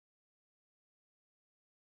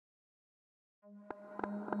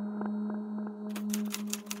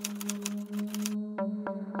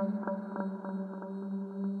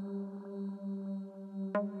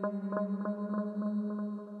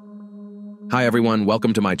Hi everyone,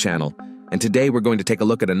 welcome to my channel, and today we're going to take a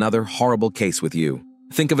look at another horrible case with you.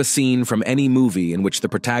 Think of a scene from any movie in which the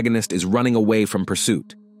protagonist is running away from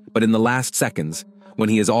pursuit, but in the last seconds, when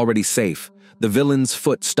he is already safe, the villain's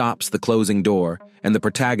foot stops the closing door and the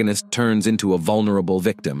protagonist turns into a vulnerable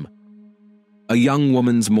victim. A young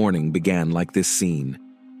woman's morning began like this scene.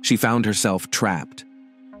 She found herself trapped.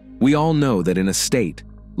 We all know that in a state,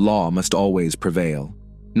 law must always prevail.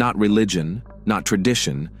 Not religion, not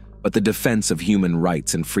tradition, but the defense of human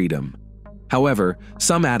rights and freedom. However,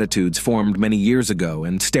 some attitudes formed many years ago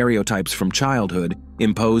and stereotypes from childhood,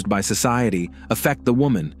 imposed by society, affect the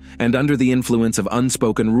woman, and under the influence of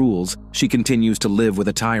unspoken rules, she continues to live with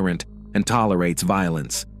a tyrant and tolerates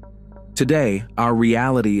violence. Today, our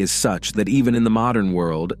reality is such that even in the modern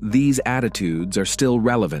world, these attitudes are still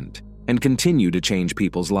relevant and continue to change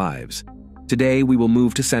people's lives. Today, we will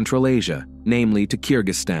move to Central Asia, namely to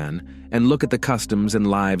Kyrgyzstan, and look at the customs and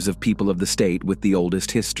lives of people of the state with the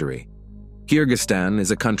oldest history. Kyrgyzstan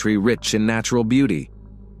is a country rich in natural beauty.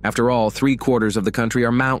 After all, 3/4 of the country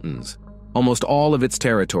are mountains. Almost all of its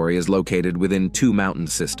territory is located within 2 mountain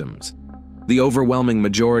systems. The overwhelming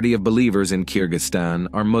majority of believers in Kyrgyzstan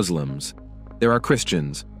are Muslims. There are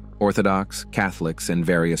Christians, Orthodox, Catholics, and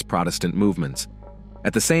various Protestant movements.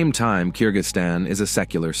 At the same time, Kyrgyzstan is a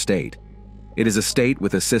secular state. It is a state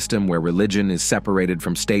with a system where religion is separated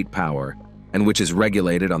from state power and which is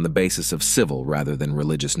regulated on the basis of civil rather than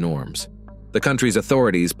religious norms. The country's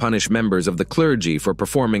authorities punish members of the clergy for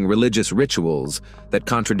performing religious rituals that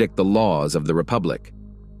contradict the laws of the republic.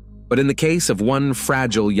 But in the case of one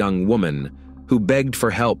fragile young woman who begged for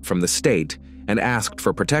help from the state and asked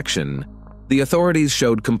for protection, the authorities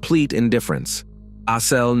showed complete indifference.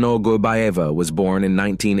 Asel Nogoibaeva was born in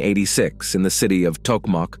 1986 in the city of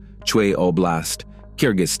Tokmok, Chui oblast,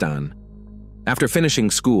 Kyrgyzstan. After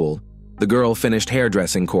finishing school, the girl finished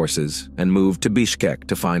hairdressing courses and moved to Bishkek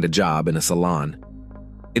to find a job in a salon.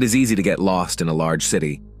 It is easy to get lost in a large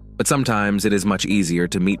city, but sometimes it is much easier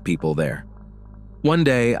to meet people there. One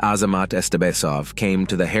day, Azamat Estebesov came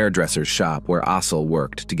to the hairdresser's shop where Asel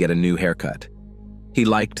worked to get a new haircut. He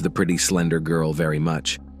liked the pretty slender girl very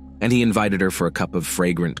much, and he invited her for a cup of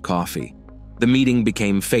fragrant coffee. The meeting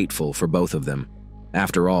became fateful for both of them.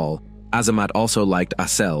 After all, Azamat also liked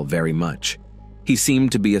Asel very much. He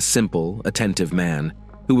seemed to be a simple, attentive man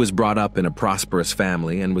who was brought up in a prosperous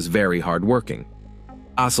family and was very hardworking.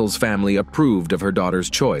 Asel's family approved of her daughter's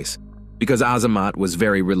choice because Azamat was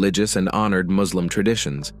very religious and honored Muslim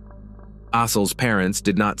traditions. Asel's parents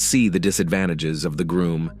did not see the disadvantages of the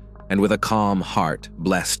groom and with a calm heart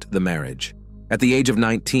blessed the marriage. At the age of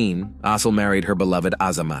 19, Asel married her beloved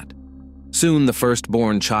Azamat. Soon the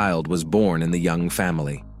firstborn child was born in the young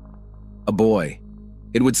family. A boy.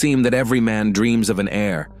 It would seem that every man dreams of an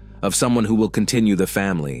heir, of someone who will continue the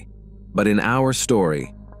family. But in our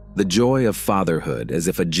story, the joy of fatherhood, as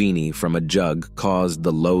if a genie from a jug, caused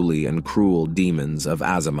the lowly and cruel demons of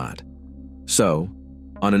Azamat. So,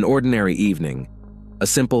 on an ordinary evening, a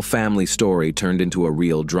simple family story turned into a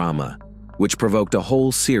real drama, which provoked a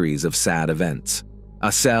whole series of sad events.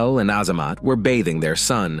 Asel and Azamat were bathing their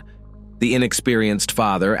son. The inexperienced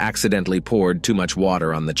father accidentally poured too much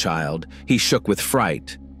water on the child. He shook with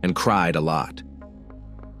fright and cried a lot.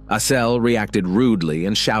 Asel reacted rudely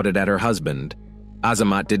and shouted at her husband.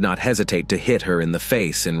 Azamat did not hesitate to hit her in the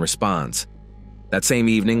face in response. That same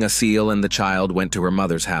evening, Asel and the child went to her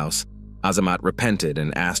mother's house. Azamat repented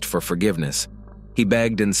and asked for forgiveness. He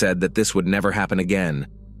begged and said that this would never happen again.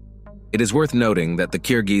 It is worth noting that the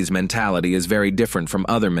Kyrgyz mentality is very different from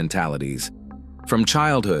other mentalities. From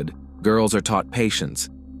childhood, girls are taught patience.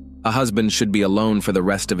 A husband should be alone for the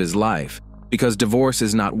rest of his life because divorce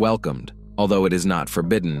is not welcomed, although it is not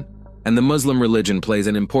forbidden, and the Muslim religion plays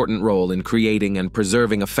an important role in creating and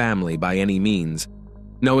preserving a family by any means.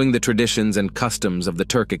 Knowing the traditions and customs of the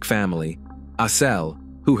Turkic family, Asel,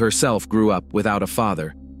 who herself grew up without a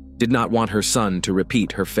father, did not want her son to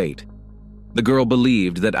repeat her fate. The girl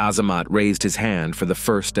believed that Azamat raised his hand for the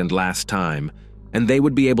first and last time, and they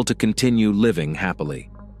would be able to continue living happily.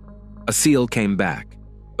 Asel came back,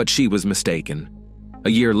 but she was mistaken. A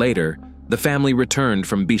year later, the family returned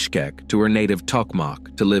from Bishkek to her native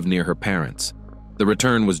Tokmok to live near her parents. The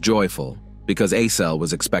return was joyful because Asel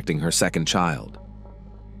was expecting her second child.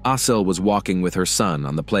 Asel was walking with her son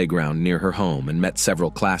on the playground near her home and met several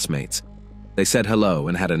classmates. They said hello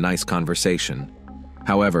and had a nice conversation.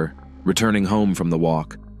 However, returning home from the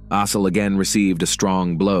walk, Asel again received a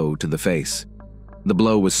strong blow to the face. The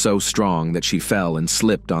blow was so strong that she fell and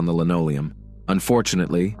slipped on the linoleum.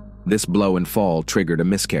 Unfortunately, this blow and fall triggered a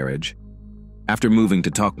miscarriage. After moving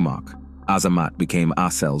to Tokmok, Azamat became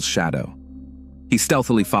Asel's shadow. He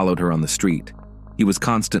stealthily followed her on the street. He was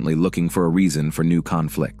constantly looking for a reason for new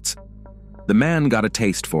conflicts. The man got a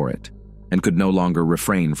taste for it and could no longer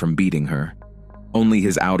refrain from beating her. Only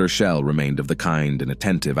his outer shell remained of the kind and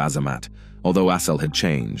attentive Azamat, although Asel had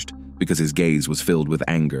changed because his gaze was filled with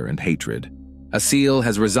anger and hatred. Asel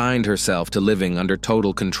has resigned herself to living under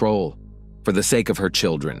total control for the sake of her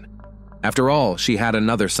children. After all, she had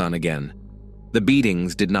another son again. The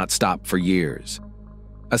beatings did not stop for years.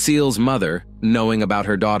 Asel's mother, knowing about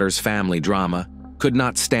her daughter's family drama, could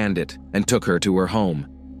not stand it and took her to her home.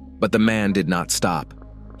 But the man did not stop.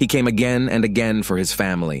 He came again and again for his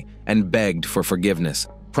family and begged for forgiveness,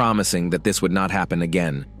 promising that this would not happen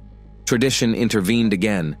again. Tradition intervened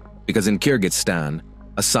again, because in Kyrgyzstan,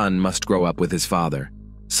 a son must grow up with his father.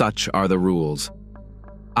 Such are the rules.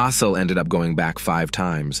 Asel ended up going back 5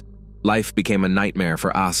 times. Life became a nightmare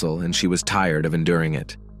for Asel, and she was tired of enduring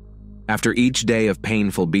it. After each day of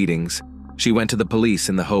painful beatings, she went to the police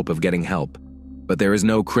in the hope of getting help. But there is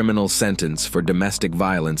no criminal sentence for domestic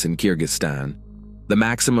violence in Kyrgyzstan. The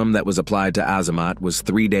maximum that was applied to Azamat was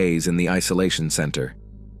 3 days in the isolation center.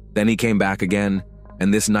 Then he came back again,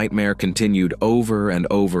 and this nightmare continued over and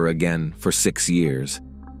over again for 6 years.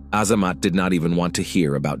 Azamat did not even want to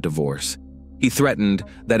hear about divorce. He threatened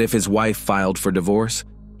that if his wife filed for divorce,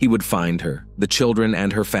 he would find her, the children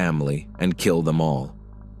and her family, and kill them all.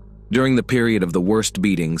 During the period of the worst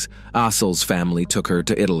beatings, Asel's family took her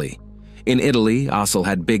to Italy. In Italy, Asel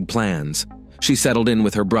had big plans. She settled in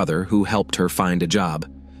with her brother, who helped her find a job.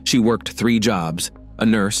 She worked 3 jobs, a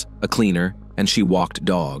nurse, a cleaner, and she walked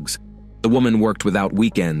dogs. The woman worked without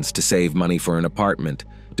weekends to save money for an apartment,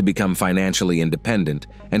 to become financially independent,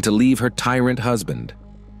 and to leave her tyrant husband.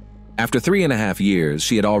 After 3.5 years,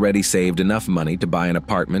 she had already saved enough money to buy an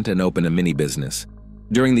apartment and open a mini business.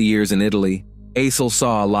 During the years in Italy, Asel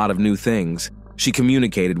saw a lot of new things. She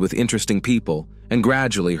communicated with interesting people, and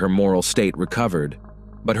gradually her moral state recovered.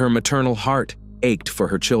 But her maternal heart ached for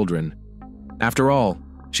her children. After all,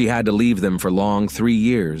 she had to leave them for long 3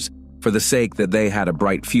 years, for the sake that they had a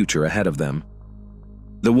bright future ahead of them.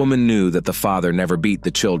 The woman knew that the father never beat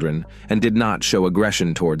the children and did not show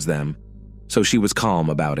aggression towards them, so she was calm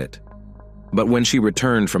about it. But when she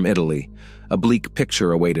returned from Italy, a bleak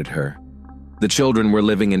picture awaited her. The children were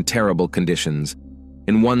living in terrible conditions.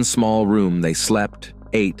 In one small room they slept,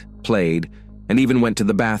 ate, played, and even went to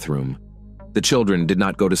the bathroom. The children did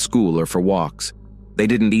not go to school or for walks. They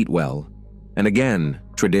didn't eat well. And again,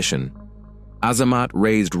 tradition. Azamat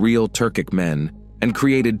raised real Turkic men and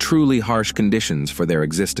created truly harsh conditions for their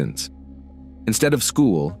existence. Instead of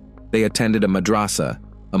school, they attended a madrasa,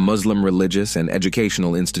 a Muslim religious and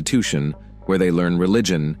educational institution where they learn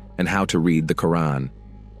religion and how to read the Quran.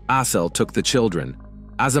 Asel took the children.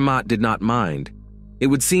 Azamat did not mind. It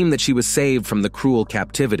would seem that she was saved from the cruel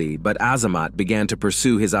captivity, but Azamat began to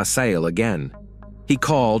pursue his Asel again. He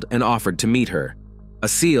called and offered to meet her.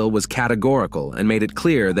 Asel was categorical and made it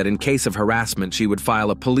clear that in case of harassment she would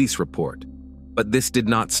file a police report. But this did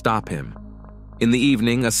not stop him. In the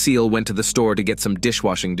evening, Asel went to the store to get some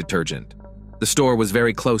dishwashing detergent. The store was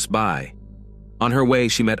very close by. On her way,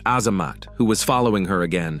 she met Azamat, who was following her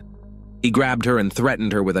again. He grabbed her and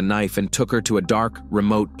threatened her with a knife and took her to a dark,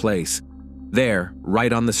 remote place. There,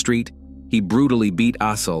 right on the street, he brutally beat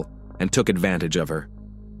Asel and took advantage of her.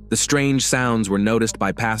 The strange sounds were noticed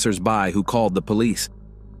by passers-by who called the police.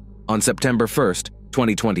 On September 1st,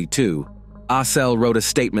 2022, Asel wrote a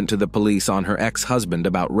statement to the police on her ex-husband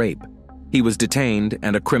about rape. He was detained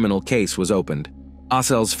and a criminal case was opened.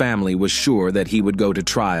 Asel's family was sure that he would go to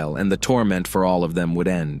trial and the torment for all of them would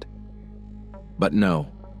end. But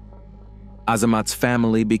no. Azamat's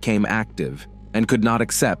family became active and could not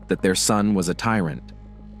accept that their son was a tyrant.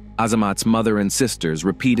 Azamat's mother and sisters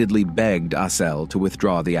repeatedly begged Asel to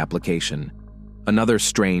withdraw the application. Another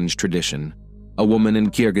strange tradition. A woman in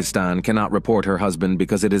Kyrgyzstan cannot report her husband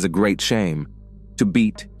because it is a great shame. To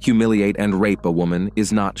beat, humiliate, and rape a woman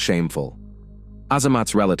is not shameful.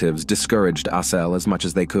 Azamat's relatives discouraged Asel as much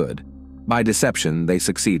as they could. By deception, they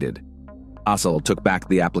succeeded. Asel took back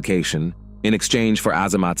the application in exchange for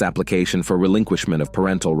Azamat's application for relinquishment of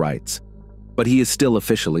parental rights. But he is still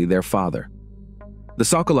officially their father. The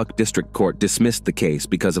Sokoluk District Court dismissed the case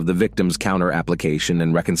because of the victim's counter-application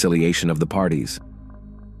and reconciliation of the parties.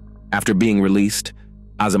 After being released,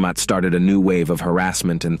 Azamat started a new wave of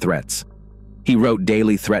harassment and threats. He wrote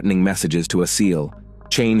daily threatening messages to Asel,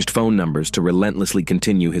 changed phone numbers to relentlessly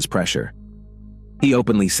continue his pressure. He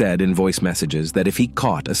openly said in voice messages that if he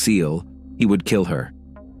caught Asel, he would kill her.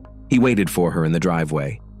 He waited for her in the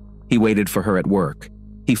driveway. He waited for her at work.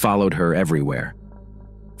 He followed her everywhere.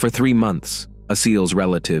 For 3 months, Asel's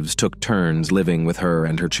relatives took turns living with her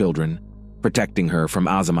and her children. protecting her from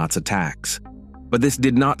Azamat's attacks. But this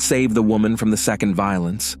did not save the woman from the second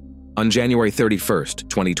violence. On January 31st,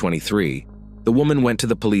 2023, the woman went to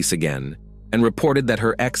the police again and reported that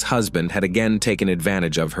her ex-husband had again taken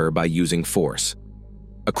advantage of her by using force.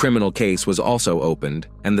 A criminal case was also opened,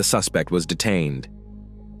 and the suspect was detained.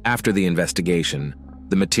 After the investigation,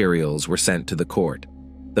 the materials were sent to the court.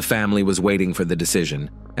 The family was waiting for the decision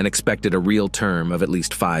and expected a real term of at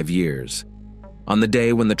least 5 years. On the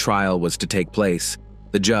day when the trial was to take place,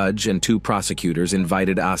 the judge and 2 prosecutors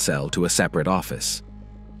invited Asel to a separate office.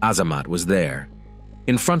 Azamat was there.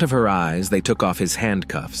 In front of her eyes, they took off his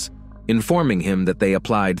handcuffs, informing him that they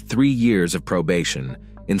applied 3 years of probation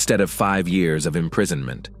instead of 5 years of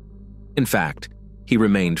imprisonment. In fact, he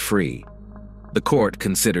remained free. The court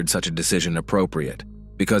considered such a decision appropriate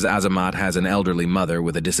because Azamat has an elderly mother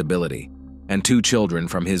with a disability and 2 children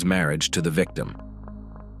from his marriage to the victim.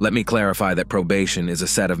 Let me clarify that probation is a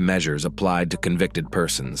set of measures applied to convicted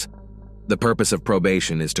persons. The purpose of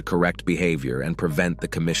probation is to correct behavior and prevent the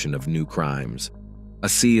commission of new crimes.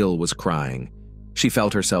 Asel was crying. She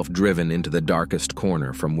felt herself driven into the darkest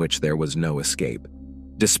corner from which there was no escape.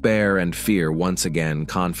 Despair and fear once again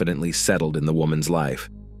confidently settled in the woman's life.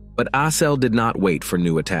 But Asel did not wait for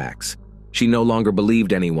new attacks. She no longer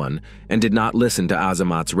believed anyone and did not listen to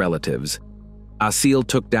Azamat's relatives. Asel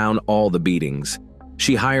took down all the beatings.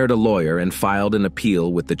 She hired a lawyer and filed an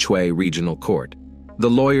appeal with the Chui Regional Court. The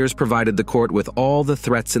lawyers provided the court with all the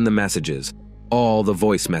threats in the messages, all the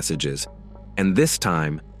voice messages, and this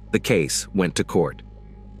time, the case went to court.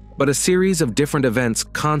 But a series of different events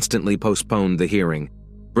constantly postponed the hearing,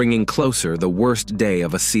 bringing closer the worst day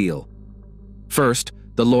of Asel. First,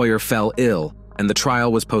 the lawyer fell ill, and the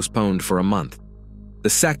trial was postponed for a month. The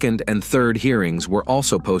second and third hearings were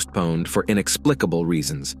also postponed for inexplicable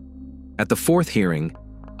reasons. At the 4th hearing,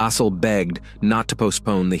 Asel begged not to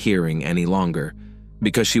postpone the hearing any longer,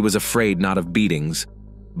 because she was afraid not of beatings,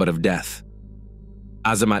 but of death.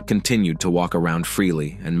 Azamat continued to walk around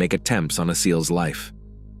freely and make attempts on Asel's life.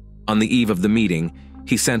 On the eve of the meeting,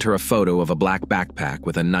 he sent her a photo of a black backpack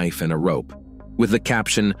with a knife and a rope, with the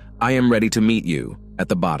caption, "I am ready to meet you," at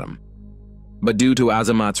the bottom. But due to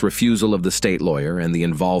Azamat's refusal of the state lawyer and the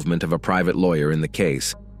involvement of a private lawyer in the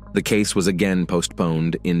case was again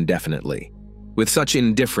postponed indefinitely. With such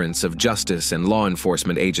indifference of justice and law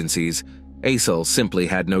enforcement agencies, Asel simply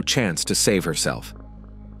had no chance to save herself.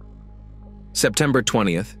 September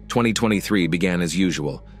 20th, 2023 began as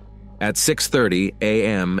usual. At 6:30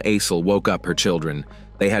 a.m., Asel woke up her children.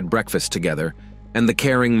 They had breakfast together, and the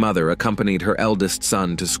caring mother accompanied her eldest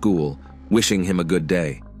son to school, wishing him a good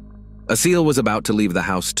day. Asel was about to leave the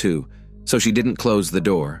house too, so she didn't close the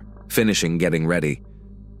door, finishing getting ready.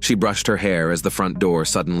 She brushed her hair as the front door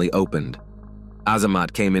suddenly opened.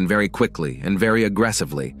 Azamat came in very quickly and very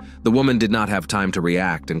aggressively. The woman did not have time to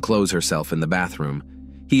react and close herself in the bathroom.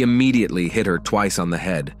 He immediately hit her twice on the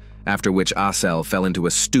head, after which Asel fell into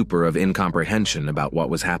a stupor of incomprehension about what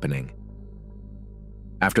was happening.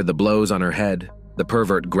 After the blows on her head, the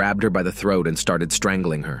pervert grabbed her by the throat and started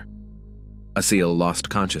strangling her. Asel lost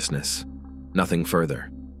consciousness. Nothing further.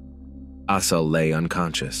 Asel lay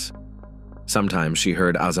unconscious. Sometimes she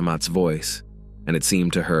heard Azamat's voice, and it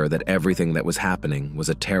seemed to her that everything that was happening was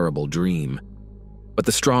a terrible dream. But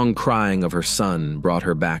the strong crying of her son brought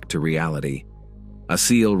her back to reality.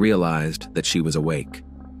 Asel realized that she was awake.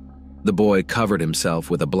 The boy covered himself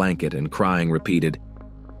with a blanket and crying repeated,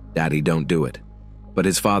 "Daddy, don't do it." But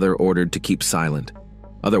his father ordered to keep silent,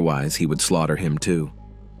 otherwise he would slaughter him too.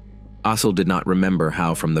 Asel did not remember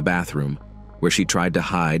how from the bathroom, where she tried to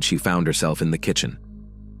hide, she found herself in the kitchen.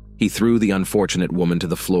 He threw the unfortunate woman to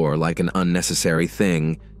the floor like an unnecessary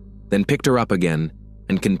thing, then picked her up again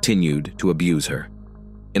and continued to abuse her.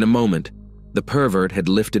 In a moment, the pervert had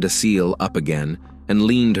lifted Asel up again and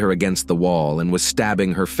leaned her against the wall and was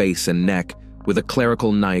stabbing her face and neck with a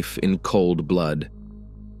clerical knife in cold blood.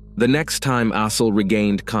 The next time Asel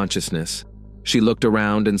regained consciousness, she looked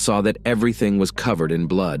around and saw that everything was covered in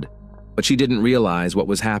blood, but she didn't realize what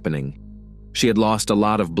was happening. She had lost a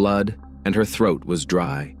lot of blood and her throat was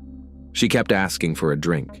dry. She kept asking for a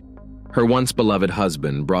drink. Her once beloved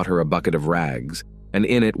husband brought her a bucket of rags, and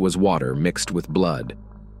in it was water mixed with blood.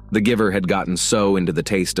 The giver had gotten so into the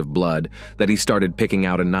taste of blood that he started picking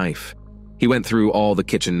out a knife. He went through all the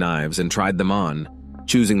kitchen knives and tried them on,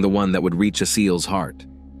 choosing the one that would reach Asel's heart.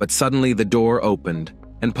 But suddenly the door opened,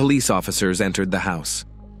 and police officers entered the house.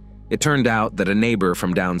 It turned out that a neighbor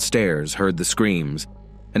from downstairs heard the screams,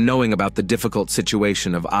 and knowing about the difficult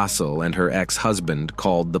situation of Asel and her ex-husband,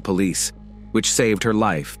 called the police, which saved her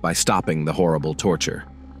life by stopping the horrible torture.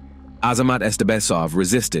 Azamat Estebesov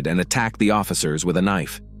resisted and attacked the officers with a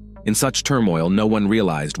knife. In such turmoil, no one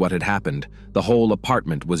realized what had happened. The whole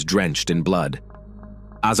apartment was drenched in blood.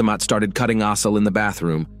 Azamat started cutting Asel in the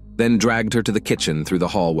bathroom, then dragged her to the kitchen through the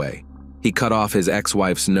hallway. He cut off his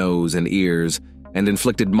ex-wife's nose and ears and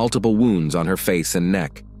inflicted multiple wounds on her face and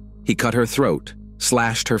neck. He cut her throat,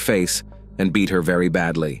 slashed her face, and beat her very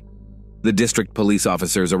badly. The district police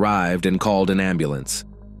officers arrived and called an ambulance.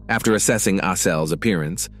 After assessing Asel's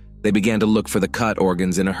appearance, they began to look for the cut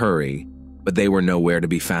organs in a hurry, but they were nowhere to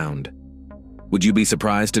be found. Would you be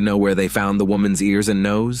surprised to know where they found the woman's ears and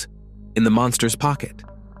nose? In the monster's pocket.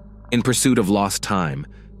 In pursuit of lost time,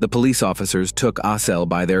 the police officers took Asel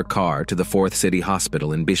by their car to the 4th City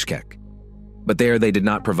Hospital in Bishkek. But there they did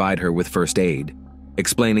not provide her with first aid,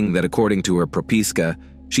 explaining that according to her propiska,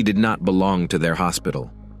 she did not belong to their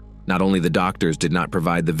hospital. Not only the doctors did not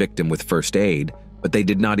provide the victim with first aid, but they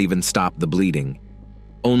did not even stop the bleeding.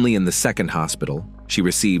 Only in the 2nd hospital, she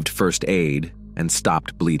received first aid and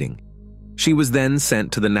stopped bleeding. She was then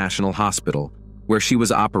sent to the National Hospital, where she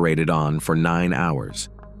was operated on for 9 hours.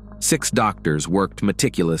 6 doctors worked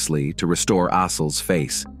meticulously to restore Asel's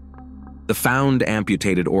face. The found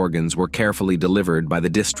amputated organs were carefully delivered by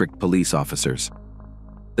the district police officers.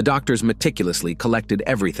 The doctors meticulously collected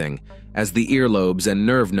everything, as the earlobes and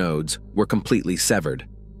nerve nodes were completely severed.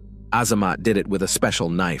 Azamat did it with a special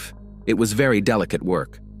knife. It was very delicate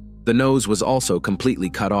work. The nose was also completely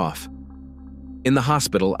cut off. In the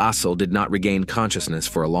hospital, Asel did not regain consciousness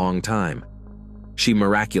for a long time. She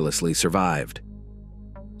miraculously survived.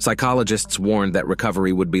 Psychologists warned that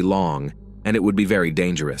recovery would be long, and it would be very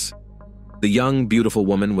dangerous. The young, beautiful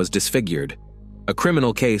woman was disfigured. A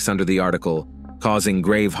criminal case under the article, "Causing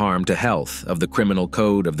Grave Harm to Health" of the Criminal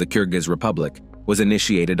Code of the Kyrgyz Republic, was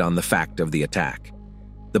initiated on the fact of the attack.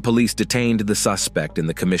 The police detained the suspect in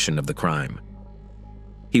the commission of the crime.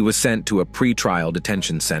 He was sent to a pre-trial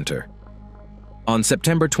detention center. On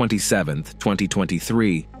September 27,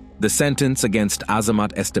 2023, the sentence against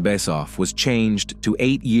Azamat Estebesov was changed to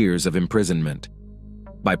 8 years of imprisonment.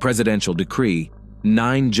 By presidential decree,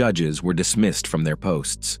 9 judges were dismissed from their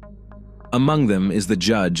posts. Among them is the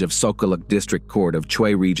judge of Sokolok District Court of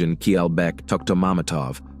Chui Region Kielbek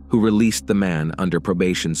Tokmok, who released the man under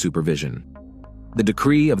probation supervision. The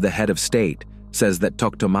decree of the head of state says that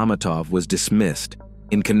Tokmok was dismissed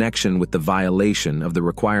in connection with the violation of the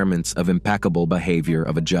requirements of impeccable behavior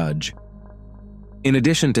of a judge. In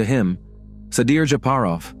addition to him, Sadir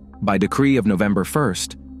Japarov, by decree of November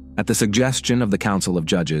 1st, at the suggestion of the Council of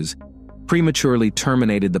Judges, prematurely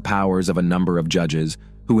terminated the powers of a number of judges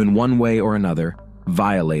who in one way or another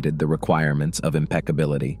violated the requirements of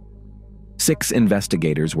impeccability. 6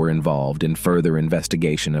 investigators were involved in further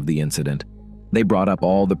investigation of the incident. They brought up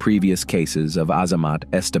all the previous cases of Azamat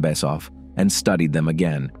Estebesov and studied them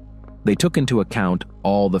again. They took into account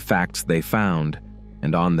all the facts they found,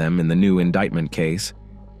 and on them in the new indictment case,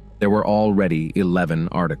 there were already 11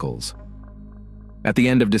 articles. At the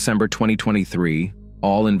end of December 2023,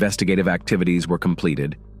 all investigative activities were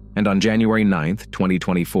completed, and on January 9,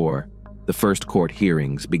 2024, the first court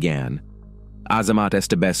hearings began. Azamat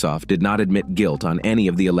Estebesov did not admit guilt on any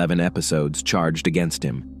of the 11 episodes charged against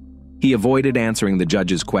him. He avoided answering the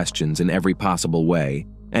judge's questions in every possible way,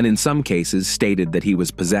 and in some cases stated that he was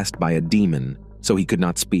possessed by a demon, so he could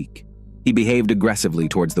not speak. He behaved aggressively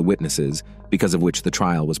towards the witnesses, because of which the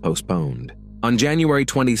trial was postponed. On January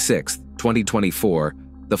 26, 2024,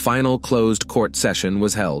 the final closed court session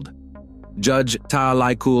was held. Judge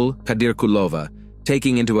Taalaykul Kadirkulova,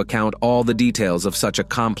 taking into account all the details of such a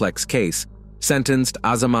complex case, sentenced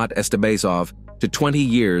Azamat Estebesov to 20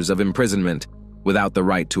 years of imprisonment without the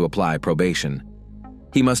right to apply probation.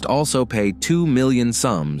 He must also pay 2 million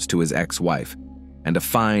sums to his ex-wife and a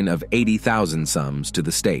fine of 80,000 sums to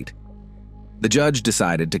the state. The judge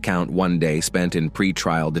decided to count 1 day spent in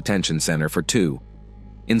pre-trial detention center for 2.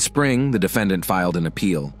 In spring, the defendant filed an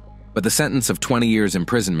appeal, but the sentence of 20 years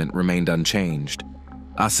imprisonment remained unchanged.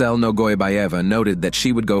 Asel Nogoibaeva noted that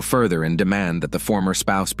she would go further and demand that the former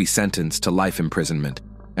spouse be sentenced to life imprisonment,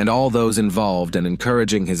 and all those involved in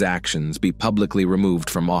encouraging his actions be publicly removed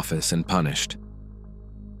from office and punished.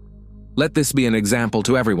 Let this be an example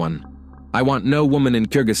to everyone. I want no woman in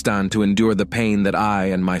Kyrgyzstan to endure the pain that I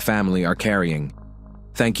and my family are carrying.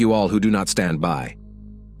 Thank you all who do not stand by,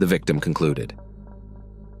 the victim concluded.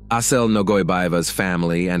 Asel Nogoibaeva's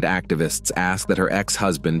family and activists asked that her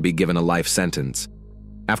ex-husband be given a life sentence.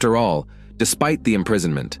 After all, despite the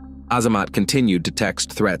imprisonment, Azamat continued to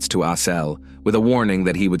text threats to Asel with a warning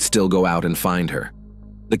that he would still go out and find her.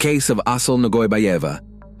 The case of Asel Nogoibaeva,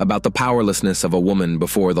 about the powerlessness of a woman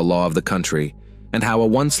before the law of the country, and how a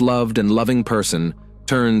once loved and loving person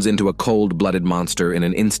turns into a cold-blooded monster in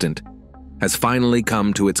an instant, has finally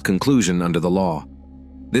come to its conclusion under the law.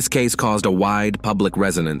 This case caused a wide public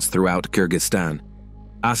resonance throughout Kyrgyzstan.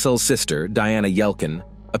 Asel's sister, Diana Yelkin,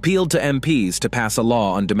 appealed to MPs to pass a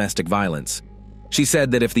law on domestic violence. She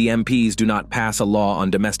said that if the MPs do not pass a law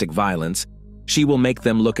on domestic violence, she will make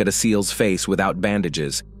them look at Asel's face without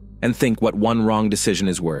bandages and think what one wrong decision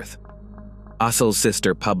is worth. Asel's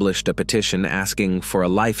sister published a petition asking for a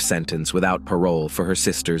life sentence without parole for her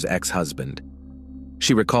sister's ex-husband.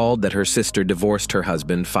 She recalled that her sister divorced her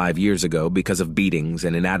husband 5 years ago because of beatings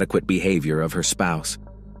and inadequate behavior of her spouse,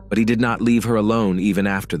 but he did not leave her alone even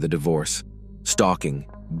after the divorce, stalking,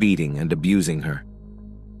 beating, and abusing her.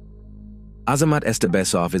 Azamat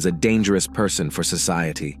Estebesov is a dangerous person for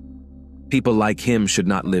society. People like him should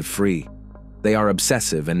not live free. They are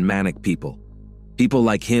obsessive and manic people. People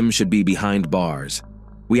like him should be behind bars.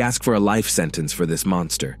 We ask for a life sentence for this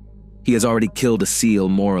monster. He has already killed Asel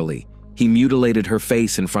morally. He mutilated her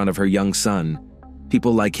face in front of her young son.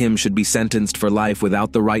 People like him should be sentenced for life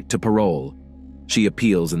without the right to parole. She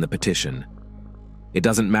appeals in the petition. It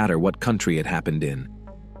doesn't matter what country it happened in.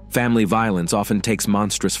 Family violence often takes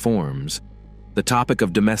monstrous forms. The topic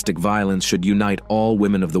of domestic violence should unite all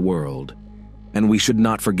women of the world. And we should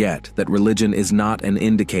not forget that religion is not an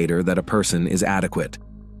indicator that a person is adequate.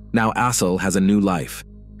 Now Asel has a new life.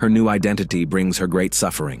 Her new identity brings her great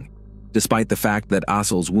suffering. Despite the fact that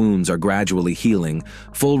Asel's wounds are gradually healing,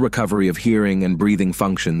 full recovery of hearing and breathing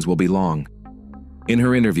functions will be long. In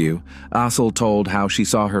her interview, Asel told how she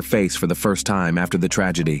saw her face for the first time after the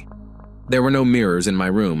tragedy. There were no mirrors in my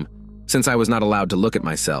room, since I was not allowed to look at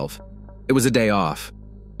myself. It was a day off.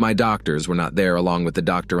 My doctors were not there along with the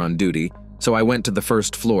doctor on duty, so I went to the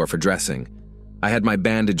first floor for dressing. I had my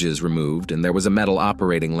bandages removed, and there was a metal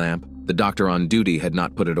operating lamp. The doctor on duty had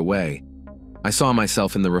not put it away. I saw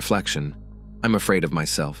myself in the reflection. I'm afraid of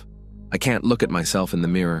myself. I can't look at myself in the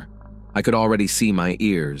mirror. I could already see my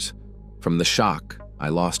ears. From the shock, I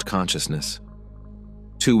lost consciousness.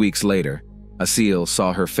 2 weeks later, Asel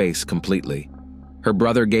saw her face completely. Her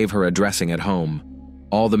brother gave her a dressing at home.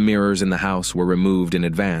 All the mirrors in the house were removed in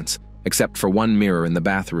advance, except for one mirror in the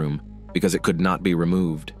bathroom, because it could not be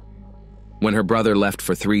removed. When her brother left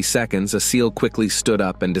for 3 seconds, Asel quickly stood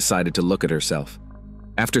up and decided to look at herself.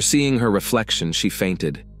 After seeing her reflection, she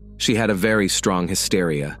fainted. She had a very strong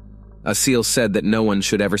hysteria. Asel said that no one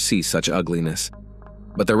should ever see such ugliness.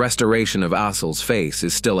 But the restoration of Asel's face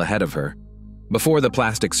is still ahead of her. Before the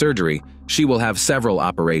plastic surgery, she will have several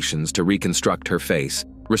operations to reconstruct her face,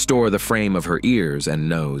 restore the frame of her ears and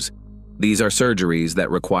nose. These are surgeries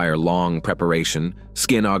that require long preparation,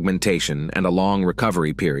 skin augmentation, and a long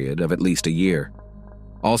recovery period of at least a year.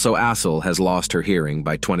 Also, Asel has lost her hearing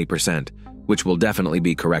by 20%, which will definitely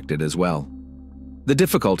be corrected as well. The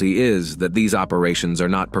difficulty is that these operations are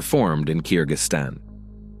not performed in Kyrgyzstan.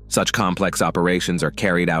 Such complex operations are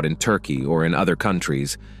carried out in Turkey or in other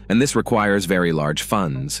countries, and this requires very large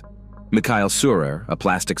funds. Mikhail Surer, a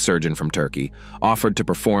plastic surgeon from Turkey, offered to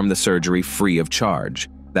perform the surgery free of charge,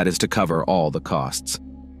 that is to cover all the costs.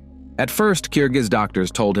 At first, Kyrgyz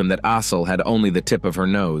doctors told him that Asel had only the tip of her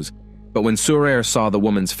nose, but when Surer saw the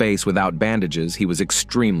woman's face without bandages, he was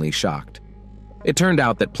extremely shocked. It turned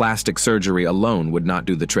out that plastic surgery alone would not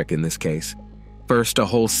do the trick in this case. First, a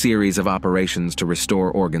whole series of operations to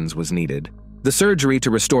restore organs was needed. The surgery to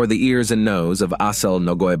restore the ears and nose of Asel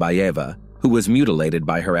Nogoibaeva, who was mutilated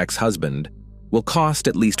by her ex-husband, will cost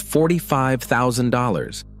at least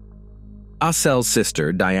 $45,000. Asel's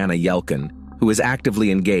sister, Diana Yelkin, who is actively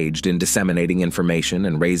engaged in disseminating information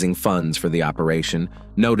and raising funds for the operation,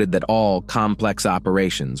 noted that all complex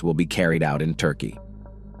operations will be carried out in Turkey.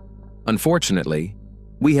 Unfortunately,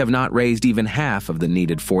 we have not raised even half of the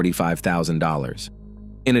needed $45,000.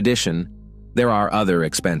 In addition, there are other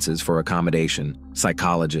expenses for accommodation,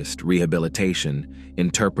 psychologist, rehabilitation,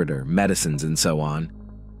 interpreter, medicines, and so on,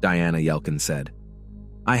 Diana Yelkin said.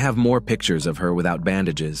 I have more pictures of her without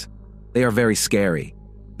bandages. They are very scary.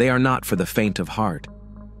 They are not for the faint of heart.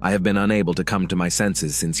 I have been unable to come to my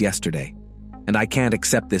senses since yesterday, and I can't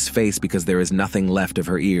accept this face because there is nothing left of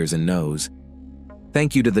her ears and nose.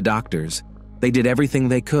 Thank you to the doctors. They did everything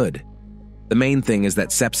they could. The main thing is that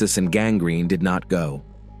sepsis and gangrene did not go,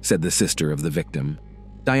 said the sister of the victim.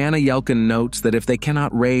 Diana Yelkin notes that if they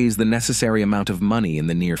cannot raise the necessary amount of money in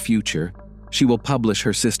the near future, she will publish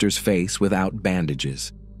her sister's face without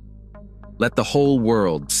bandages. Let the whole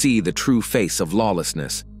world see the true face of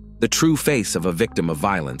lawlessness, the true face of a victim of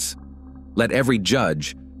violence. Let every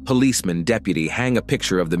judge, policeman, deputy hang a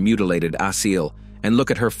picture of the mutilated Asel and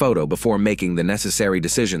look at her photo before making the necessary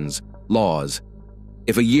decisions, laws.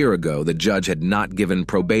 If a year ago the judge had not given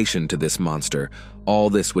probation to this monster, all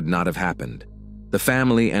this would not have happened. The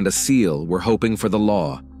family and Asel were hoping for the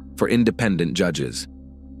law, for independent judges.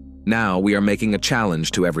 Now we are making a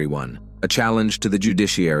challenge to everyone, a challenge to the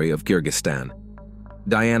judiciary of Kyrgyzstan.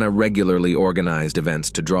 Diana regularly organized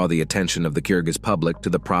events to draw the attention of the Kyrgyz public to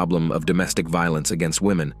the problem of domestic violence against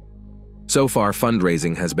women. So far,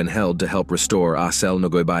 fundraising has been held to help restore Asel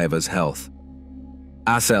Nogoibaeva's health.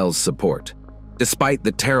 Asel's support, despite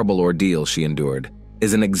the terrible ordeal she endured,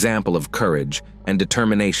 is an example of courage and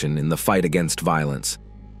determination in the fight against violence.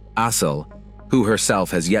 Asel, who herself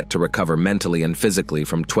has yet to recover mentally and physically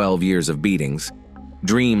from 12 years of beatings,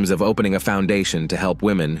 dreams of opening a foundation to help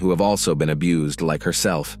women who have also been abused like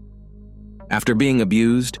herself. After being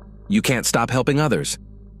abused, you can't stop helping others.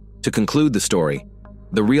 To conclude the story,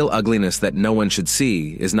 the real ugliness that no one should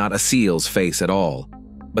see is not Asel's face at all,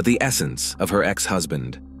 but the essence of her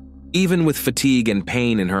ex-husband. Even with fatigue and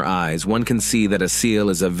pain in her eyes, one can see that Asel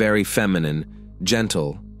is a very feminine,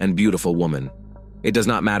 gentle, and beautiful woman. It does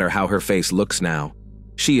not matter how her face looks now.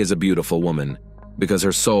 She is a beautiful woman, because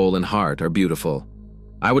her soul and heart are beautiful.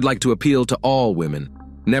 I would like to appeal to all women.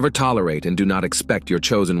 Never tolerate and do not expect your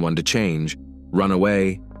chosen one to change, run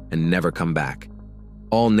away, and never come back.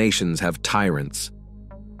 All nations have tyrants.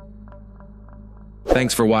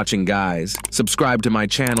 Thanks for watching, guys. Subscribe to my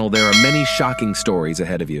channel. There are many shocking stories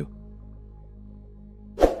ahead of you.